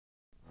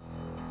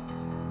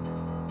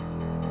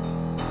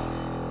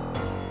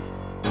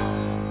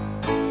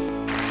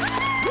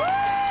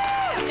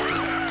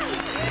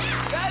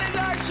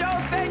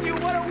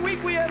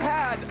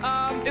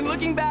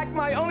looking back,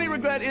 my only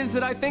regret is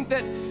that I think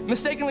that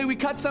mistakenly we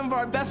cut some of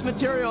our best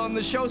material and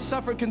the show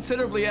suffered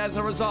considerably as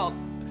a result.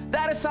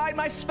 That aside,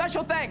 my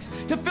special thanks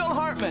to Phil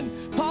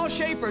Hartman, Paul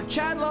Schaefer,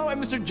 Chad Lowe,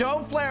 and Mr.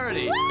 Joe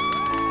Flaherty. All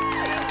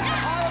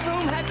of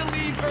whom had to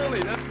leave early,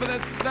 but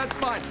that's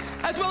fine.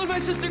 As well as my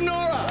sister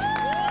Nora,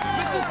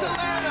 Mrs.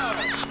 Salerno.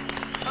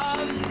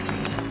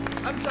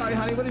 I'm sorry,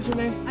 honey, what is your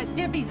name?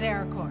 Debbie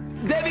Zaracore.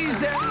 Debbie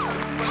Zaracore,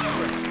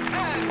 whatever.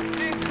 And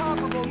the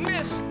incomparable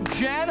Miss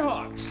Jan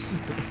Hooks.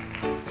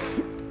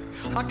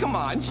 Oh, come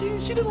on, she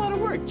did a lot of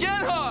work.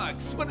 Jan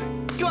Hooks! Come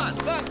on. They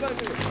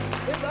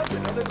love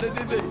her.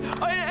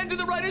 Oh, and to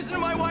the writers and to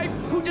my wife,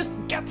 who just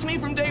gets me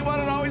from day one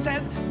and always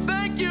has,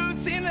 thank you.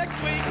 See you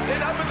next week.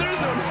 And up with their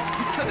Zoomers.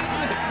 So this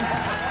is it.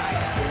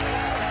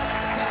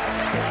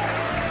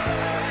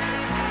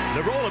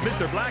 The role of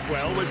Mr.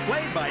 Blackwell was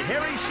played by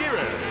Harry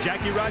Shearer.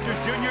 Jackie Rogers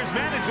Jr.'s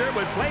manager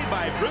was played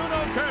by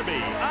Bruno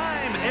Kirby.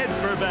 I'm Ed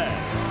Burbett.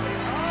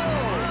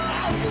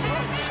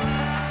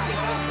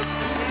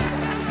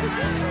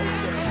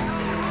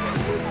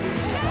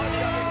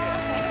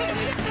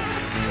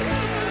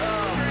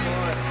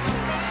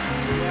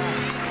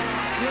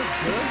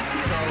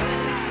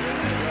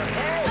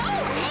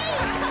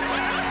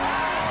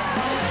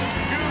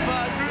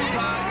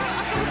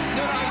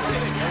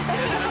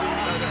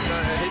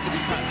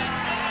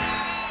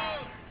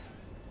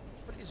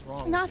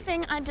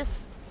 Nothing, I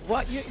just...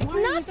 What?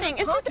 Nothing.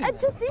 It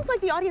just seems like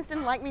the audience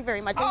didn't like me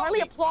very much. They hardly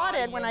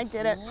applauded when I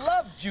did it.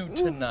 Loved you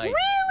tonight.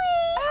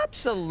 Really?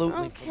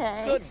 Absolutely.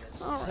 Okay. For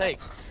goodness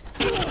sakes.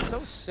 Right.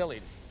 So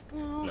silly.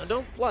 No. No,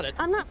 don't flood it.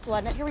 I'm not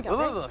flooding it. Here we go.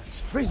 Oh, it's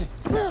freezing.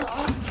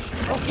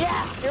 Oh,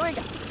 yeah. Here we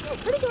go.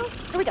 Pretty girl.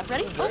 Here we go.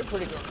 Ready? Very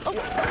pretty girl. Oh.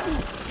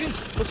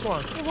 What's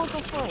wrong? It won't go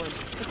forward.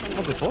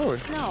 Won't go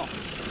forward? No.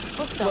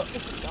 Let's go.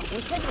 Let's just go.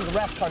 We can't do the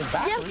rap party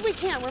backwards. Yes, we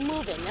can. We're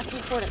moving. That's the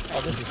important thing.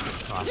 Oh, this is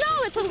fantastic.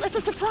 No, it's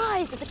a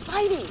surprise. It's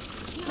exciting.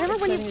 Remember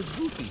when you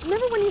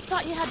remember when you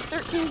thought you had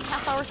 13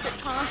 half-hour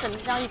sitcoms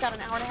and now you got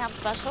an hour-and-a-half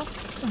special?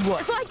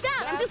 What? It's like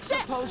that. I'm just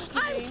saying. I'm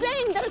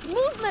saying that it's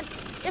movement.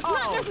 It's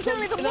not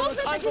necessarily the movement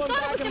that you thought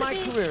it was going to be. I'm going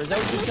back in my career. Is that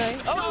what you're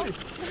saying? Oh.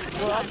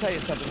 Well, I'll tell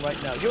you something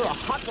right now. You're a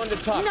hot one to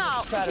talk.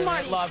 No, Saturday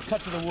Marty. Night Live,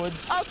 Cut to the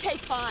Woods. Okay,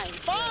 fine.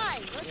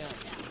 Fine. Yeah.